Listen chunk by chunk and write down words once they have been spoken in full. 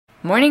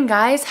Morning,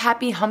 guys.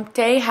 Happy hump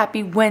day,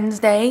 happy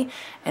Wednesday,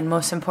 and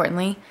most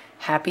importantly,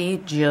 happy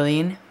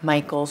Jillian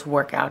Michaels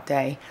workout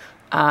day.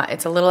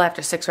 It's a little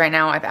after 6 right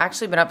now. I've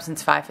actually been up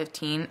since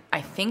 5:15,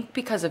 I think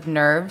because of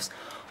nerves,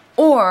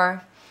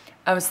 or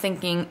I was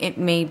thinking it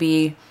may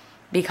be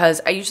because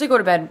I usually go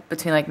to bed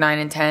between like 9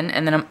 and 10,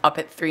 and then I'm up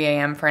at 3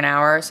 a.m. for an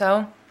hour or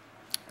so.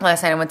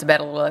 Last night I went to bed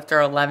a little after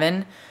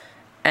 11,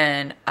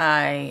 and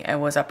I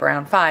was up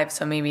around 5,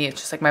 so maybe it's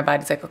just like my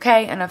body's like,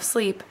 okay, enough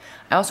sleep.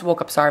 I also woke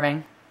up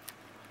starving.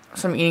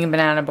 So I'm eating a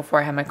banana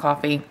before I have my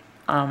coffee,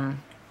 so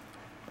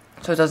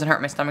it doesn't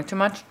hurt my stomach too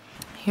much.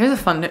 Here's a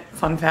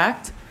fun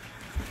fact.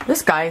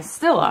 This guy is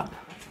still up.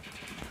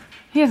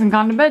 He hasn't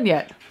gone to bed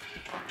yet.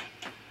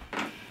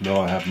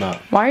 No, I have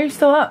not. Why are you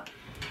still up?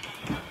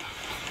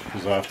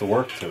 Because I have to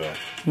work today.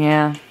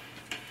 Yeah.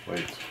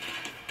 Wait.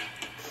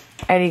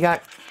 Eddie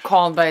got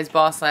called by his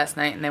boss last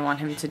night, and they want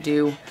him to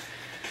do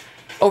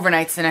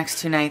overnights the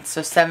next 2 nights,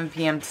 so 7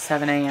 p.m. to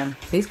 7 a.m.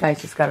 These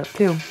guys just got up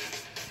too.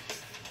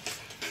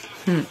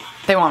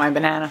 They want my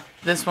banana.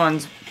 This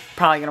one's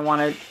probably going to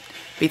want to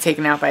be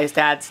taken out by his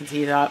dad since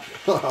he's up.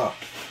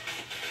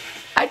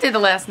 I did the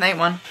last night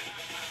one.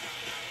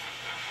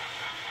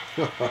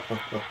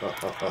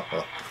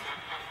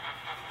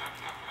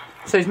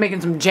 So he's making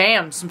some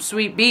jams, some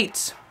sweet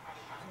beets.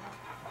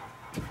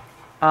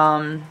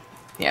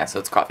 Yeah, so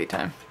it's coffee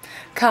time.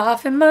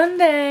 Coffee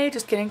Monday,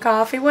 just kidding,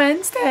 Coffee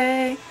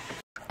Wednesday.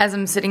 As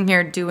I'm sitting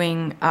here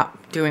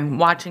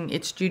watching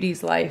It's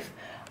Judy's Life,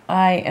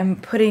 I am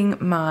putting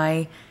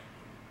my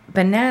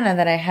banana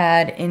that I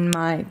had in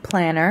my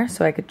planner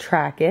so I could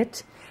track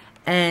it.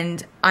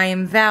 And I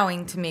am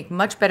vowing to make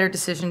much better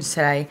decisions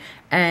today.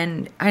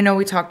 And I know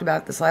we talked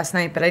about this last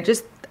night, but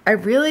I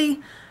really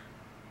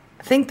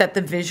think that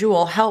the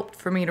visual helped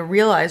for me to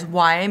realize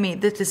why I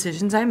made the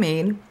decisions I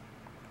made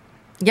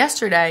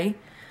yesterday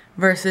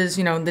versus,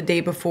 you know, the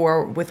day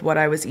before with what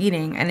I was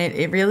eating. And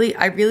I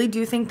really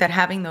do think that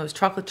having those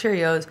chocolate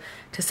Cheerios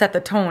to set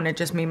the tone, it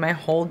just made my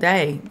whole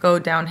day go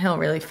downhill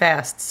really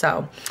fast.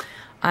 So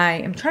I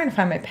am trying to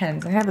find my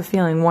pens. I have a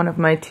feeling one of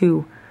my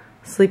 2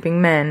 sleeping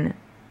men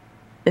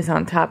is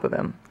on top of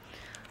him.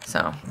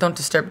 So don't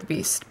disturb the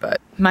beast,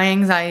 but my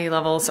anxiety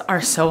levels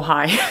are so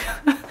high.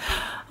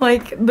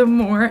 Like the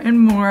more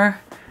and more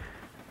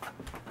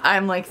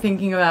I'm like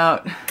thinking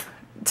about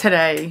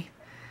today,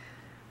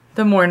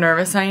 the more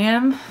nervous I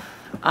am.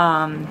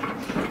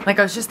 Like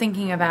I was just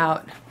thinking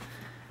about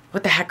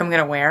what the heck I'm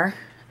gonna wear.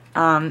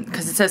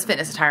 Cause it says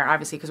fitness attire,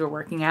 obviously, cause we're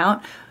working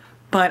out.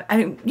 But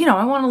I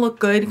want to look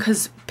good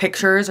cause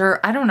pictures, or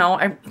I don't know.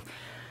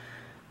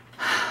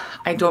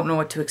 I don't know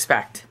what to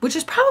expect, which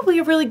is probably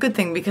a really good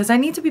thing because I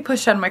need to be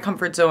pushed out of my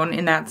comfort zone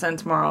in that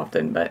sense more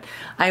often, but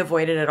I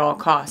avoid it at all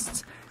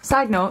costs.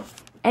 Side note,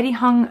 Eddie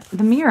hung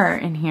the mirror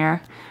in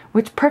here,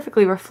 which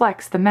perfectly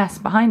reflects the mess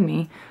behind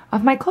me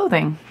of my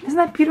clothing. Isn't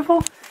that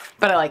beautiful?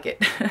 But I like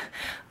it.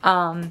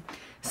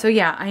 So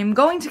yeah, I am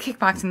going to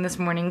kickboxing this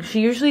morning.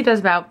 She usually does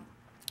about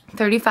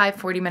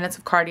 35-40 minutes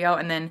of cardio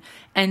and then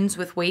ends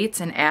with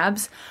weights and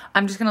abs.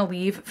 I'm just gonna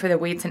leave for the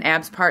weights and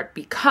abs part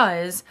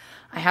because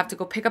I have to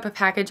go pick up a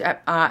package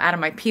out of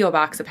my P.O.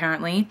 box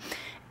apparently,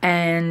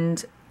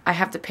 and I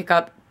have to pick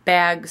up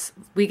bags.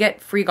 We get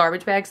free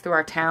garbage bags through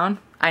our town.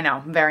 I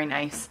know, very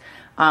nice.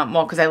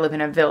 Well, because I live in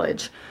a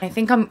village. I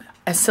think I'm,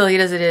 as silly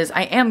as it is,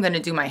 I am going to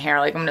do my hair.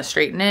 Like, I'm going to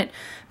straighten it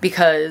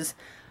because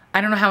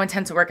I don't know how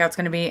intense the workout's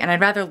going to be, and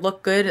I'd rather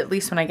look good at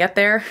least when I get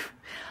there.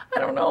 I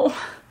don't know.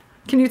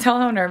 Can you tell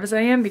how nervous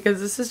I am? Because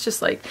this is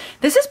just like,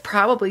 this is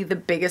probably the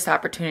biggest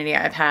opportunity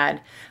I've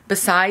had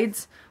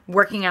besides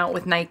working out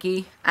with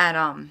Nike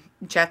at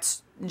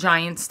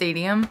Giants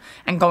Stadium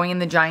and going in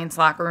the Giants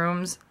locker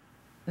rooms.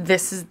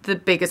 This is the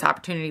biggest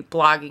opportunity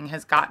blogging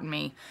has gotten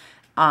me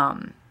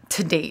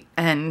to date,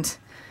 and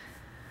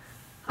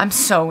I'm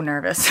so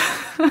nervous.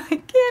 I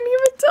can't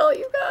even tell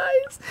you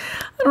guys.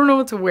 I don't know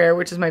what to wear,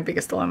 which is my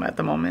biggest dilemma at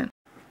the moment.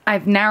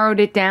 I've narrowed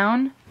it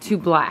down to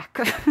black.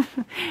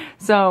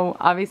 So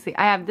obviously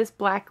I have this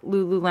black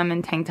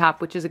Lululemon tank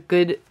top, which is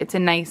it's a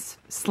nice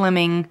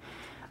slimming,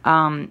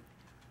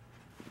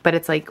 but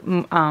it's like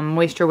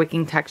moisture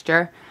wicking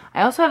texture.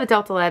 I also have a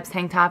Delta Labs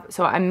tank top,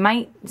 so I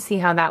might see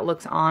how that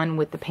looks on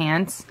with the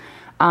pants.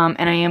 And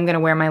I am going to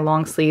wear my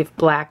long sleeve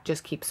black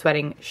Just Keep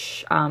Sweating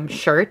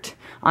shirt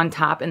on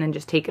top and then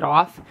just take it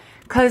off.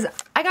 Because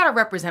I got to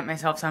represent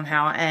myself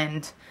somehow,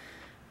 and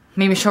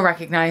maybe she'll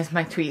recognize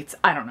my tweets.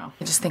 I don't know.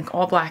 I just think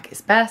all black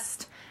is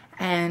best.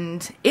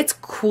 And it's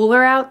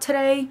cooler out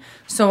today,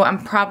 so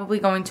I'm probably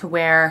going to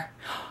wear...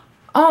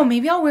 Oh,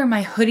 maybe I'll wear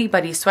my Hoodie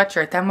Buddy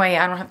sweatshirt. That way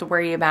I don't have to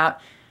worry about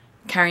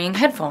carrying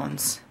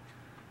headphones.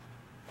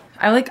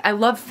 I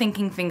love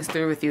thinking things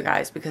through with you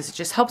guys because it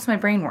just helps my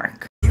brain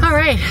work. All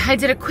right, I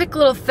did a quick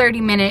little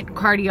 30-minute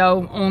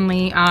cardio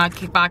only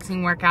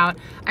kickboxing workout.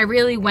 I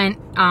really went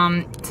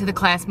to the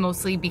class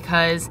mostly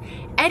because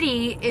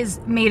Eddie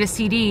made a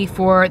CD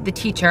for the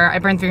teacher. I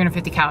burned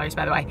 350 calories,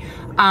 by the way.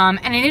 And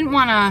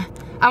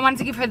I wanted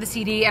to give her the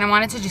CD, and I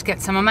wanted to just get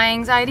some of my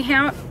anxiety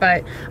out,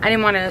 but I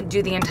didn't want to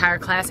do the entire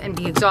class and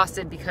be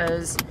exhausted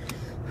because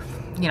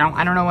you know,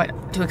 I don't know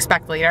what to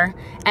expect later.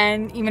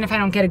 And even if I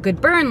don't get a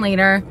good burn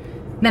later,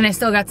 then I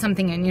still got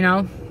something in, you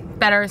know?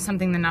 Better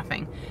something than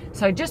nothing.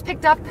 So I just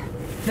picked up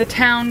the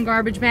town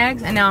garbage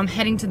bags and now I'm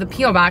heading to the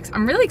P.O. box.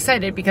 I'm really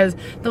excited because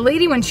the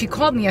lady, when she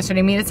called me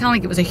yesterday, made it sound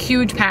like it was a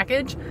huge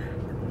package.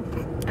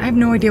 I have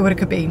no idea what it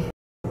could be.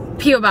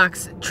 P.O.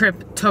 box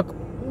trip took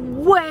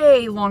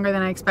way longer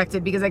than I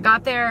expected because I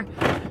got there.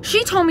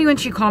 She told me when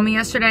she called me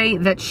yesterday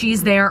that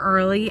she's there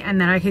early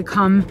and that I could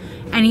come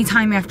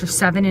anytime after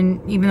 7,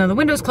 and even though the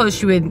window's closed,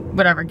 she would,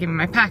 whatever, give me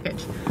my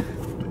package.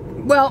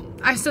 Well,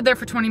 I stood there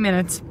for 20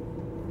 minutes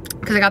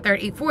because I got there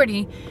at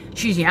 8:40.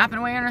 She's yapping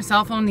away on her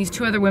cell phone. These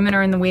 2 other women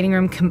are in the waiting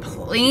room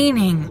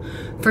complaining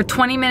for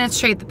 20 minutes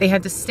straight that they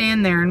had to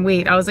stand there and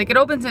wait. I was like, it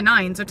opens at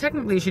 9, so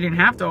technically she didn't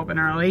have to open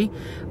early.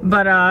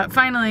 But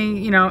finally,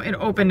 you know, it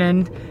opened,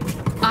 and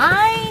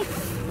I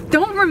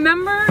don't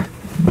remember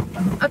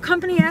a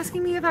company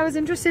asking me if I was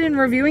interested in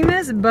reviewing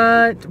this,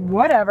 but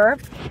whatever.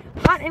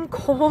 Hot and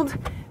cold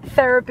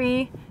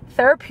therapeutic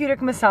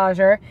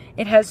massager.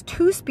 It has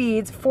 2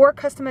 speeds, 4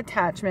 custom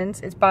attachments.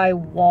 It's by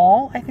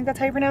Wall, I think that's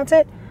how you pronounce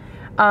it.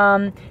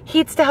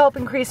 Heats to help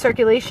increase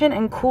circulation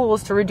and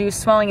cools to reduce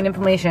swelling and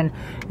inflammation.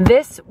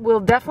 This will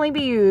definitely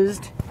be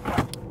used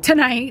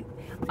tonight.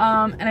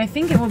 And I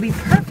think it will be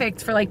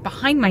perfect for like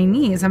behind my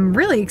knees. I'm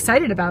really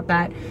excited about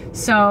that.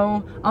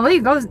 So I'll let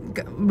you go.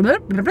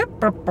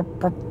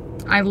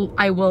 I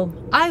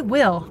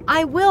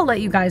will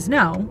let you guys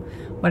know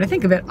what I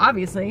think of it.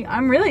 Obviously,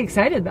 I'm really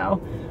excited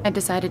though. I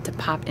decided to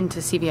pop into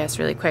CVS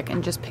really quick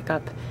and just pick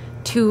up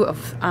 2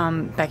 of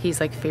Becky's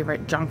like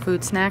favorite junk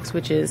food snacks,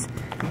 which is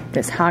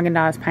this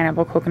Haagen-Dazs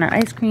pineapple coconut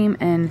ice cream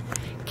and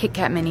Kit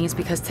Kat minis,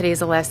 because today's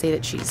the last day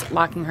that she's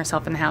locking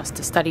herself in the house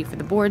to study for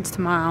the boards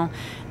tomorrow,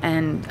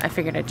 and I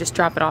figured I'd just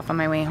drop it off on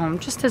my way home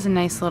just as a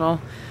nice little,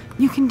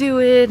 you can do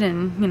it,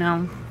 and you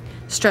know,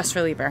 stress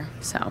reliever.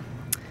 So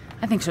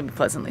I think she'll be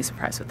pleasantly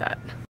surprised with that.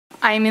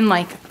 I'm in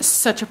like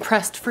such a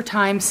pressed for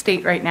time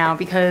state right now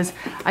because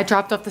I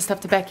dropped off the stuff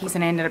to Becky's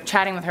and I ended up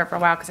chatting with her for a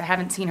while because I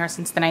haven't seen her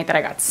since the night that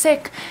I got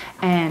sick,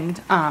 and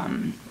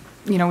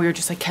you know, we were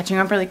just like catching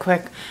up really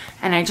quick,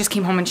 and I just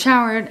came home and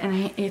showered,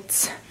 and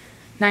it's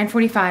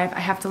 9:45. I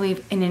have to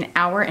leave in an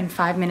hour and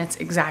 5 minutes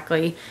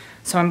exactly.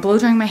 So I'm blow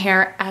drying my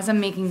hair as I'm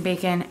making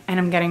bacon and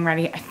I'm getting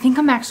ready. I think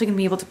I'm actually gonna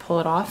be able to pull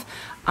it off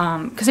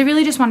because I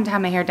really just wanted to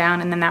have my hair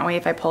down, and then that way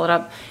if I pull it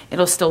up,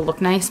 it'll still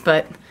look nice.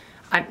 But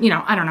you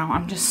know, I don't know.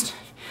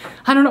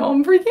 I don't know.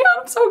 I'm freaking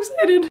out. I'm so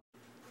excited.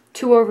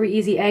 2 over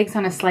easy eggs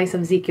on a slice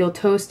of Ezekiel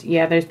toast.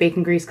 Yeah, there's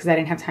bacon grease because I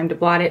didn't have time to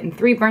blot it, and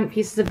 3 burnt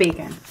pieces of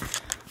bacon.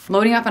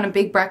 Loading up on a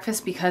big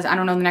breakfast because I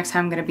don't know the next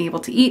time I'm gonna be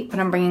able to eat,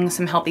 but I'm bringing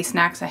some healthy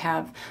snacks. I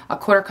have a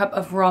 1/4 cup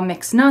of raw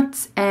mixed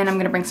nuts, and I'm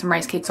gonna bring some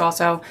rice cakes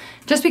also,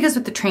 just because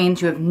with the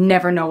trains, you have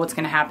never know what's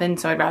gonna happen,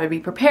 so I'd rather be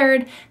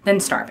prepared than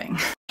starving.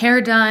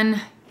 Hair done.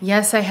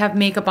 Yes, I have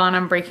makeup on.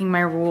 I'm breaking my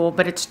rule,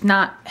 but it's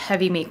not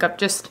heavy makeup,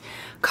 just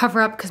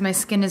cover up because my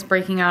skin is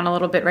breaking out a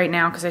little bit right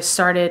now because I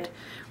started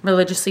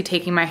religiously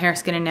taking my hair,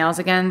 skin, and nails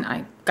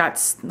again.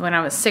 When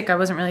I was sick, I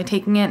wasn't really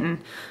taking it, and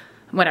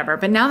whatever.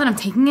 But now that I'm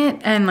taking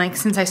it, and like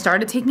since I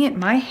started taking it,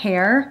 my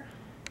hair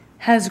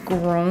has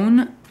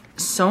grown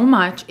so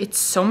much. It's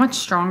so much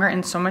stronger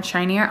and so much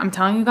shinier. I'm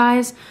telling you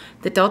guys,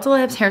 the Delta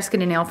Labs hair,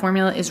 skin, and nail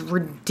formula is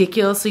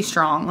ridiculously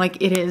strong. Like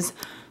it is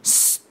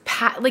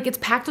it's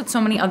packed with so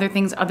many other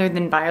things other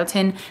than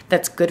biotin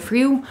that's good for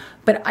you,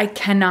 but I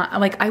cannot,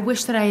 like, I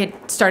wish that I had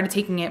started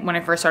taking it when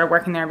I first started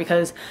working there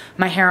because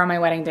my hair on my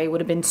wedding day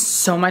would have been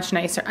so much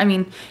nicer. I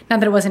mean,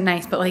 not that it wasn't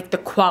nice, but like the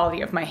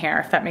quality of my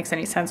hair, if that makes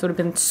any sense, would have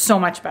been so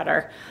much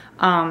better.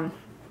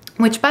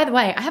 Which, by the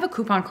way, I have a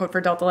coupon code for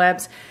Delta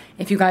Labs.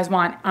 If you guys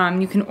want,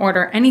 you can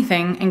order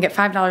anything and get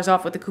 $5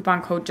 off with the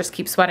coupon code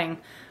JustKeepsweating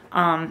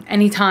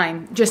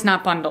anytime, just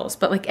not bundles,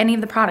 but like any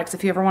of the products,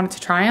 if you ever wanted to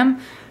try them,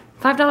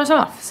 $5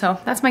 off. So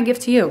that's my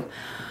gift to you.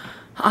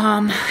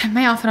 I have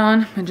my outfit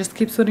on, my Just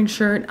Keep Sweating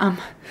shirt. I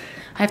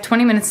have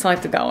 20 minutes till I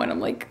have to go, and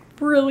I'm like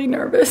really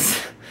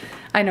nervous.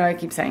 I know I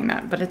keep saying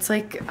that, but it's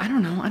like, I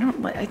don't know. I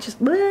don't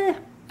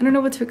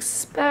know what to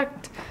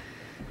expect.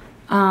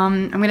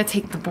 I'm gonna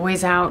take the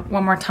boys out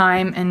one more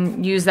time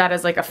and use that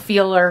as like a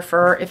feeler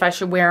for if I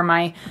should wear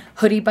my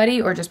hoodie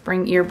buddy or just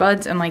bring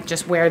earbuds and like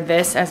just wear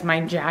this as my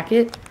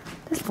jacket.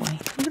 This boy,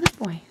 look at this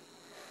boy.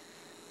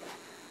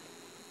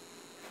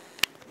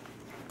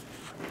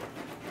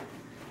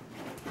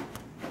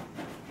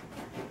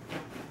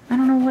 I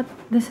don't know what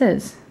this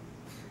is.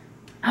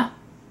 Oh,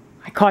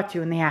 I caught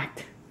you in the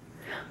act.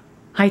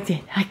 I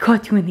did. I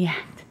caught you in the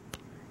act.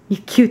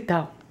 You're cute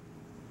though.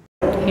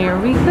 Here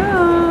we go.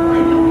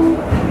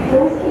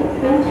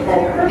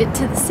 Get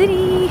to the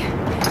city.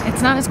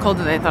 It's not as cold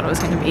as I thought it was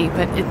going to be,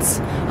 but it's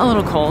a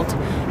little cold.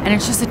 And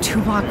it's just a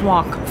 2-block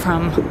walk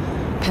from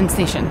Penn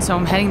Station. So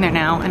I'm heading there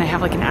now, and I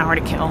have like an hour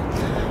to kill.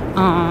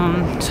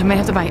 So I might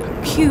have to buy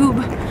a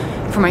cube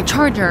for my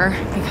charger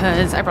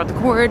because I brought the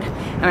cord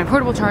and my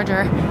portable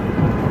charger,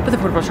 but the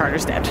portable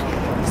charger's dead.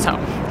 So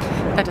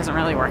that doesn't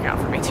really work out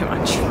for me too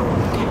much.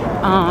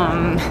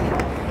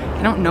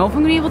 I don't know if I'm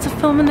gonna be able to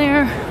film in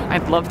there.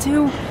 I'd love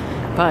to,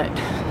 but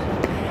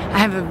I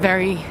have a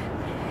very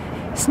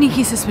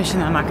sneaky suspicion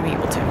that I'm not gonna be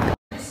able to.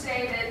 Just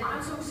say that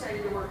I'm so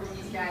excited to work with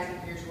these guys, and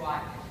here's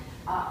why.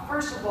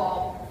 First of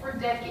all, for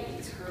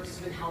decades, Herbs has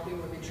been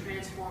helping women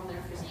transform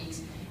their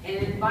physiques in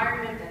an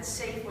environment that's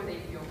safe where they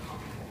feel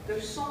comfortable.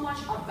 There's so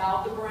much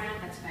about the brand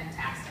that's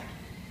fantastic.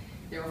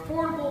 They're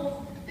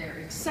affordable, they're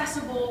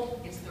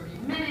accessible, it's 30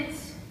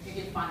 minutes, you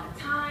can find the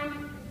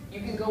time,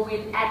 you can go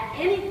in at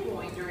any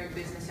point during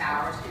business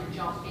hours and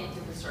jump into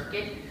the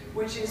circuit,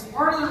 which is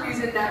part of the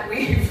reason that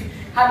we've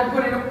had to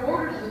put in an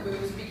order to the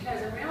moves,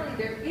 because in reality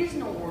there is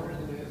no order to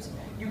the moves.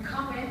 You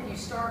come in, you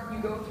start, you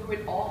go through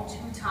it all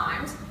 2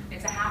 times.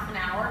 It's a half an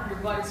hour, your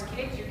butt is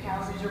kicked, your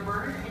calories are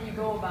burned, and you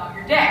go about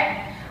your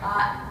day.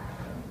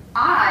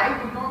 I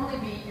would normally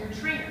be your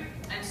trainer.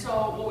 And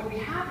so what would be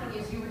happening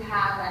is you would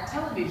have that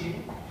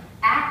television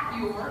at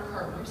your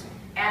curves,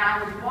 and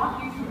I would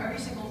walk you through every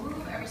single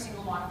move, every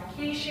single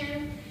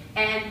modification,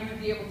 and you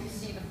would be able to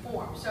see the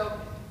form. So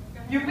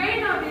you may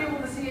not be able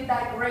to see it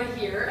that great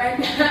here,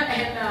 and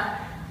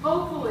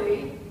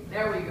hopefully,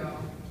 there we go.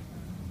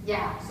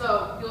 Yeah,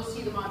 so you'll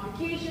see the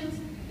modifications,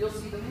 you'll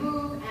see the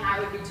move, and I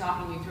would be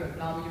talking you through it,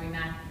 but I'll be doing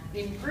that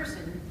in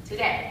person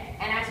today.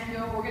 And as you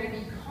know, we're going to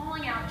be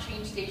calling out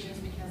change stations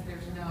because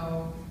there's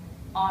no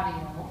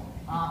audio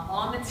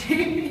on the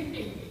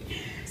TV.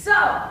 So,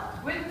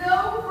 with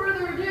no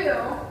further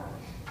ado,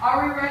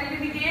 are we ready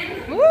to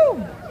begin?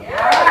 Woo! Yeah.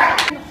 All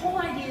right. The whole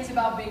idea is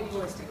about being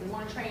holistic. We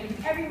want to train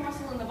every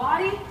muscle in the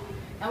body,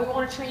 and we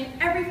want to train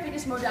every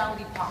fitness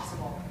modality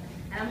possible.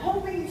 And I'm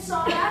hoping you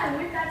saw that, and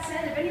with that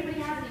said, if anybody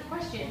has any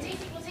questions...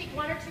 We'll take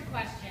 1 or 2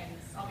 questions.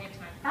 I'll be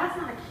time. That's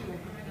not a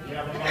Q&A.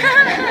 Yeah, but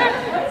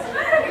What's the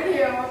matter with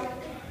you?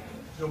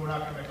 so we're not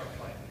going to make our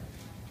plan.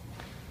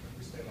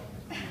 We stay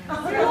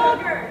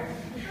longer.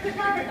 Stay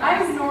longer. I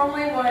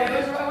normally would. It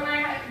was when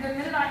the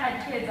minute I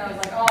had kids, I was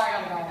like, oh, I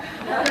gotta go.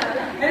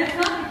 And it's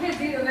not the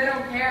kids either. They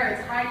don't care.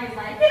 It's Heidi's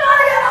like, you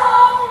gotta get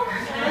home.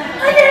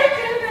 I can't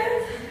do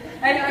this.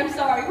 And I'm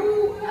sorry.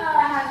 Who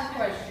has a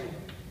question?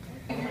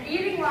 If you're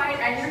eating right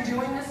and you're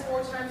doing this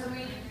 4 times a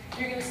week,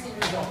 you're gonna see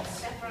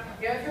results.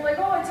 You know, if you're like,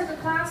 oh, I took a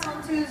class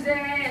on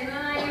Tuesday and then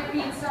I ate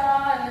pizza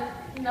and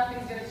then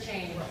nothing's gonna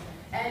change.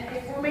 And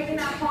if we're making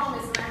that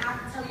promise, and I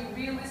have to tell you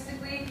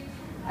realistically,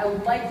 I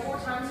would like 4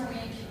 times a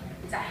week.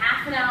 It's a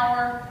half an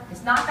hour.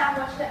 It's not that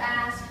much to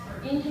ask.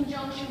 In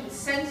conjunction with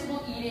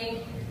sensible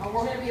eating, and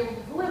we're going to be able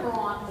to deliver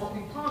on what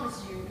we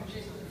promised you, which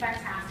is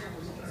fantastic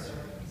results.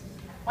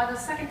 By the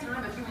second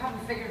time, if you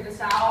haven't figured this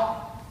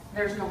out,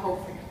 there's no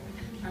hope for you.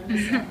 I'm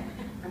just saying.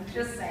 I'm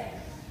just saying.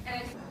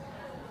 And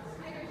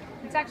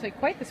It's actually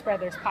quite the spread.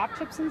 There's pop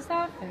chips and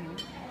stuff,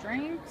 and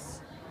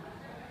drinks,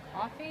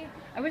 coffee.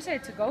 I wish I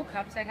had to-go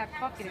cups. I'd have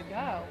coffee to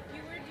go.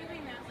 You were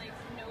doing that like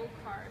no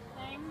carb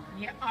thing.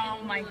 Yeah.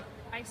 Oh my.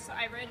 I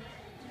read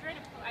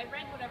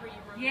whatever you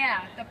wrote.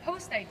 Yeah, the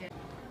post I did.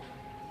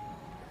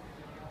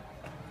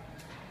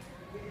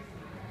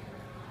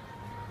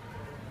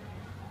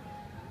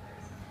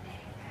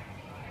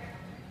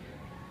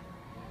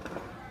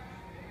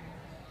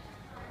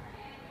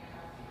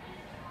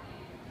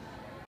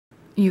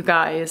 You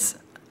guys,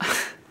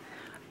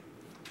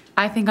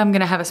 I think I'm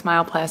gonna have a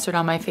smile plastered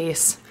on my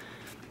face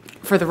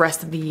for the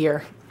rest of the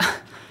year.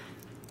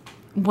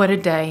 What a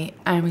day.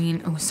 I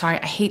mean, oh, sorry,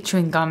 I hate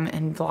chewing gum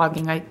and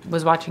vlogging. I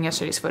was watching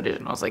yesterday's footage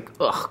and I was like,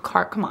 ugh,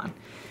 come on.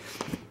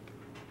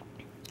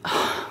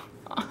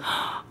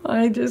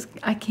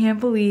 I can't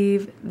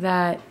believe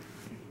that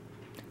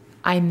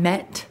I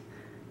met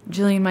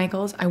Jillian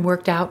Michaels. I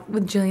worked out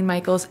with Jillian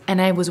Michaels, and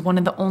I was one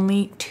of the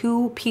only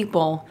 2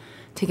 people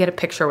to get a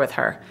picture with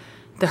her.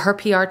 Her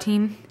PR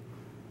team,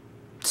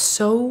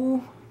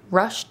 so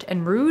rushed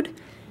and rude.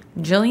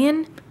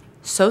 Jillian,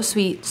 so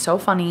sweet, so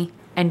funny.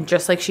 And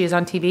just like she is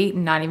on TV,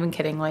 not even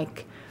kidding,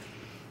 like,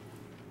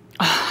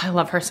 oh, I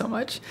love her so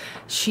much.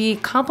 She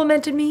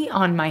complimented me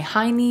on my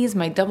high knees,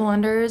 my double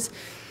unders.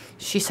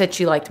 She said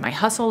she liked my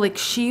hustle. Like,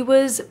 she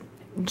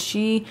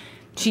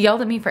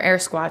yelled at me for air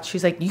squats.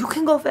 She's like, you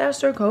can go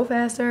faster, go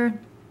faster.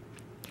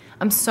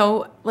 I'm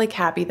so, like,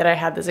 happy that I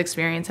had this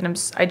experience, and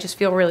I just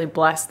feel really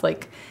blessed,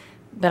 like,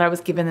 that I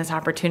was given this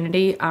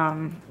opportunity,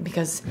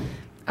 because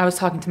I was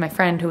talking to my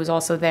friend who was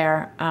also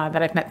there,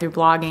 that I've met through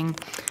blogging.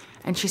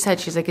 And she's like,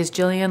 is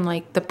Jillian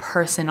like the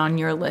person on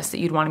your list that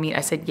you'd want to meet?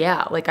 I said,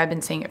 yeah, like I've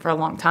been saying it for a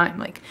long time.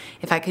 Like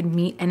if I could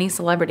meet any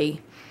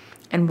celebrity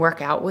and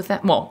work out with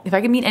them, well, if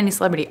I could meet any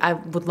celebrity, I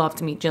would love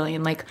to meet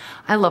Jillian. Like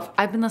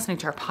I've been listening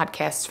to her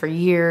podcasts for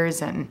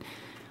years, and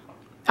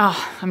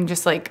I'm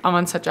just like, I'm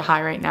on such a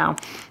high right now.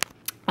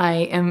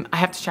 I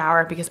have to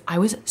shower because I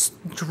was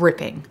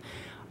dripping.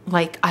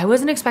 Like I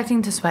wasn't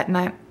expecting to sweat in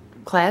that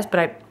class,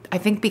 but I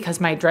think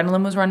because my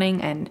adrenaline was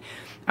running and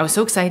I was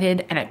so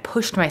excited, and I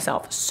pushed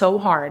myself so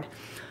hard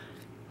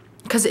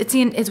because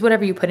it's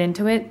whatever you put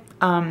into it.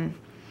 Oh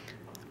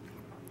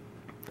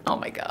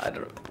my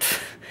God.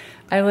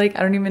 I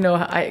don't even know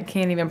I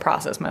can't even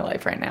process my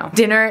life right now.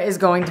 Dinner is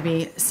going to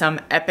be some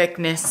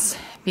epicness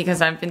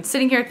because I've been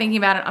sitting here thinking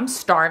about it. I'm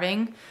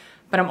starving,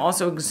 but I'm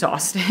also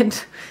exhausted.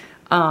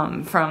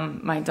 from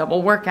my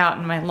double workout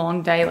and my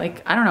long day.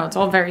 Like, I don't know, it's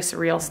all very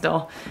surreal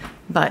still.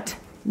 But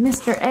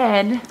Mr.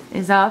 Ed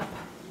is up.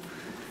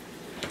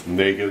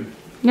 Naked.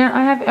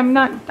 Yeah,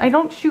 I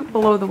don't shoot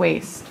below the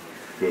waist.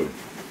 Good.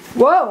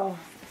 Whoa!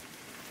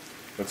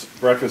 That's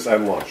breakfast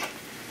and lunch.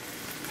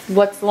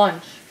 What's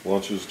lunch?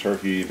 Lunch is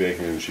turkey,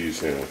 bacon, and cheese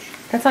sandwich.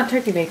 That's not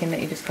turkey bacon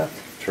that you just cooked.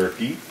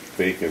 Turkey,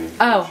 bacon,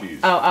 Oh, and cheese.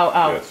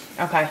 oh. Yes.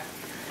 Okay.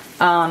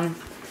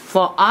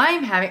 Well,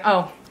 I'm having,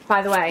 oh,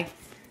 by the way,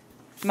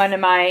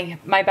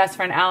 my best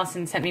friend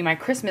Allison sent me my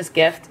Christmas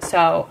gift,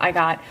 so I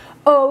got,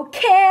 oh,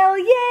 hell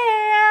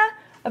yeah,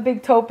 a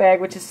big tote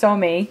bag, which is so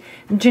me,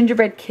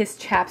 gingerbread kiss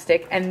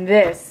chapstick, and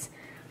this,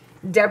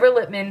 Deborah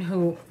Lippman,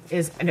 who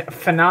is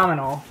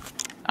phenomenal.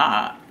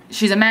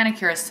 She's a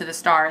manicurist to the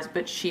stars,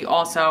 but she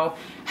also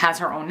has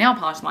her own nail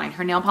polish line.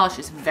 Her nail polish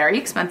is very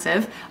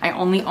expensive. I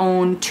only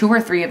own 2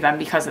 or 3 of them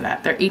because of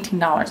that. They're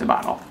 $18 a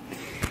bottle.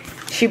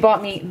 She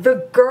bought me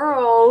the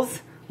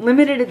Girls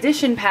limited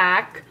edition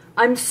pack.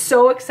 I'm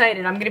so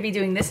excited. I'm gonna be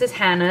doing, this is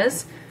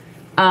Hannah's.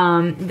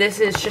 This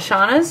is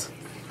Shoshana's.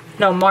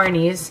 No,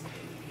 Marnie's.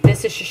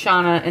 This is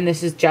Shoshana and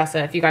this is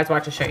Jessa. If you guys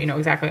watch the show, you know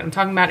exactly what I'm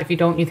talking about. If you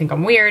don't, you think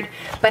I'm weird.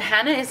 But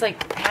Hannah's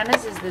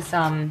is this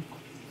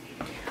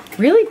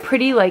really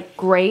pretty like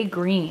gray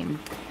green.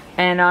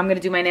 And I'm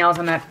gonna do my nails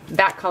on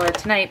that color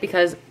tonight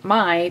because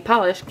my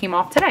polish came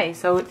off today.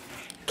 So it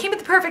came at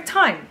the perfect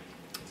time.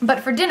 But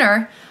for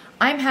dinner,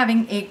 I'm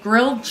having a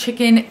grilled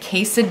chicken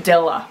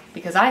quesadilla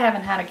because I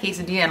haven't had a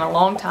quesadilla in a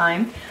long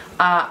time.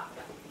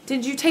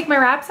 Did you take my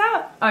wraps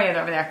out? Oh yeah,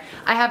 they're over there.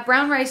 I have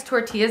brown rice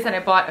tortillas that I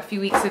bought a few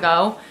weeks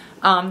ago.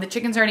 The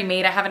chicken's already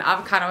made. I have an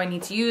avocado I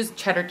need to use,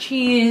 cheddar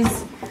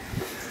cheese.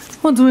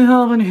 What do we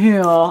have in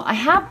here? I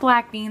have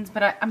black beans,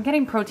 but I'm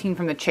getting protein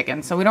from the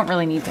chicken, so we don't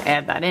really need to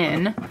add that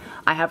in.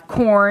 I have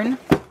corn.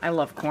 I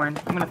love corn.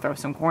 I'm gonna throw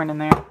some corn in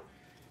there.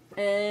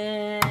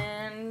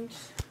 And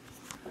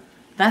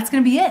that's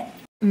gonna be it.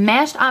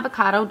 Mashed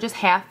avocado, just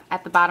half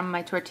at the bottom of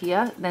my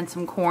tortilla, then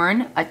some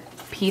corn, a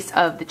piece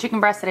of the chicken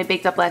breast that I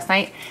baked up last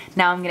night.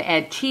 Now I'm gonna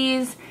add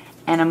cheese,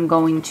 and I'm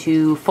going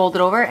to fold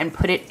it over and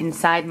put it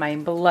inside my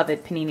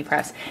beloved panini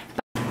press.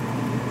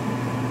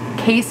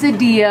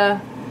 Quesadilla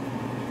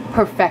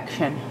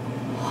perfection.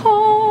 Oh.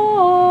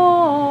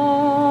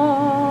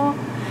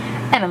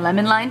 And a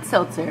lemon lime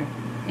seltzer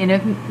in a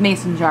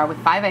mason jar with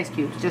 5 ice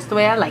cubes, just the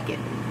way I like it.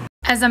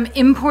 As I'm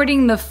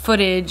importing the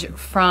footage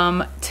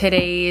from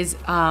today's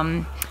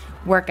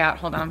workout,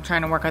 hold on, I'm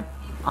trying to work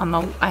on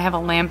the, I have a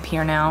lamp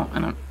here now,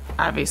 and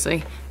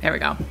obviously, there we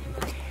go.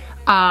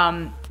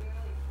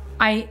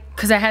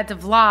 Cause I had to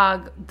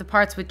vlog the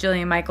parts with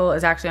Jillian Michael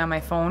is actually on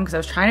my phone because I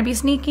was trying to be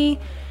sneaky.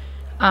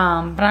 But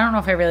I don't know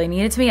if I really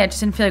needed to be. I just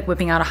didn't feel like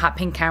whipping out a hot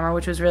pink camera,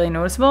 which was really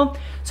noticeable.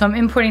 So I'm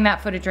importing that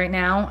footage right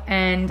now.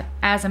 And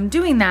as I'm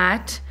doing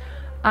that,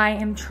 I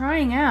am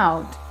trying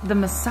out the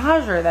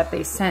massager that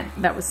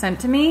was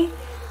sent to me.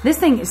 This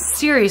thing is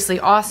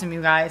seriously awesome,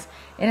 you guys.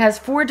 It has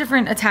 4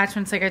 different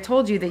attachments, like I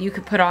told you, that you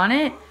could put on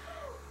it.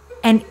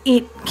 And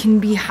it can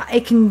be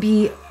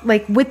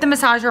like with the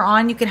massager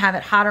on, you can have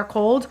it hot or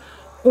cold,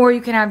 or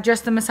you can have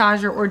just the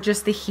massager or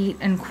just the heat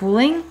and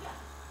cooling.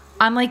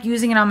 I'm like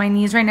using it on my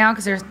knees right now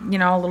because there's, you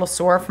know, a little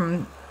sore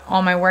from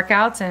all my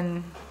workouts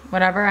and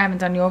whatever. I haven't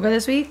done yoga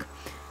this week.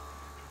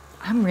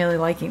 I'm really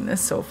liking this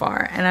so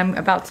far, and I'm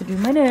about to do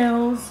my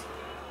nails,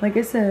 like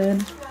I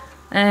said.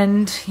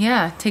 And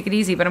yeah, take it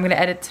easy, but I'm gonna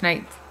edit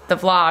tonight, the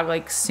vlog,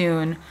 like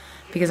soon,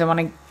 because I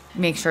wanna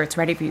make sure it's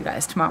ready for you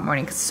guys tomorrow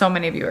morning, because so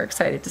many of you are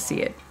excited to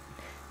see it.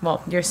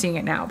 Well, you're seeing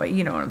it now, but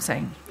you know what I'm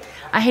saying.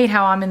 I hate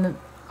how I'm in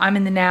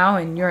the now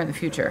and you're in the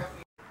future.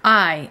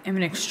 I am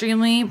an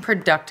extremely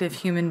productive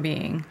human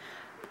being.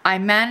 I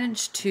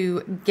managed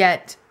to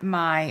get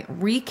my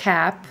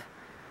recap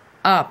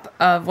up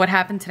of what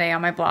happened today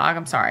on my blog.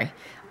 I'm sorry.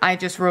 I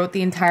just wrote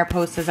the entire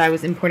post as I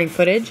was importing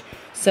footage.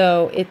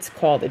 So it's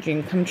called A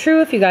Dream Come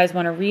True if you guys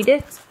want to read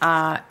it.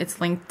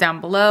 It's linked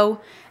down below.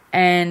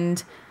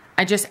 And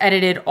I just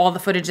edited all the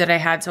footage that I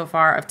had so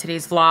far of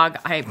today's vlog.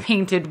 I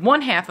painted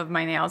one half of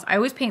my nails. I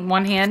always paint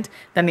one hand,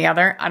 then the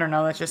other. I don't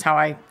know, that's just how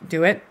I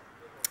do it.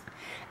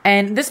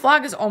 And this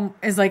vlog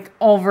is like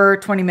over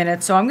 20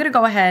 minutes, so I'm gonna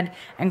go ahead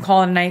and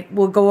call it a night.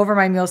 We'll go over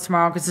my meals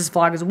tomorrow because this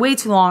vlog is way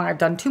too long. I've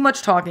done too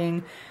much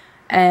talking,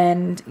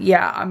 and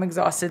yeah, I'm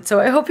exhausted.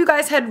 So I hope you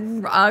guys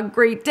had a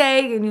great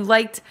day and you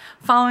liked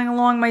following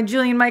along my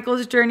Jillian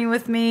Michaels journey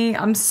with me.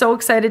 I'm so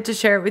excited to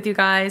share it with you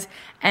guys.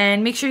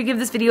 And make sure you give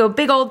this video a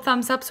big old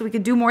thumbs up so we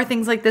could do more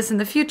things like this in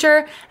the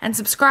future. And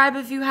subscribe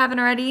if you haven't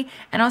already.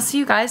 And I'll see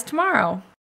you guys tomorrow.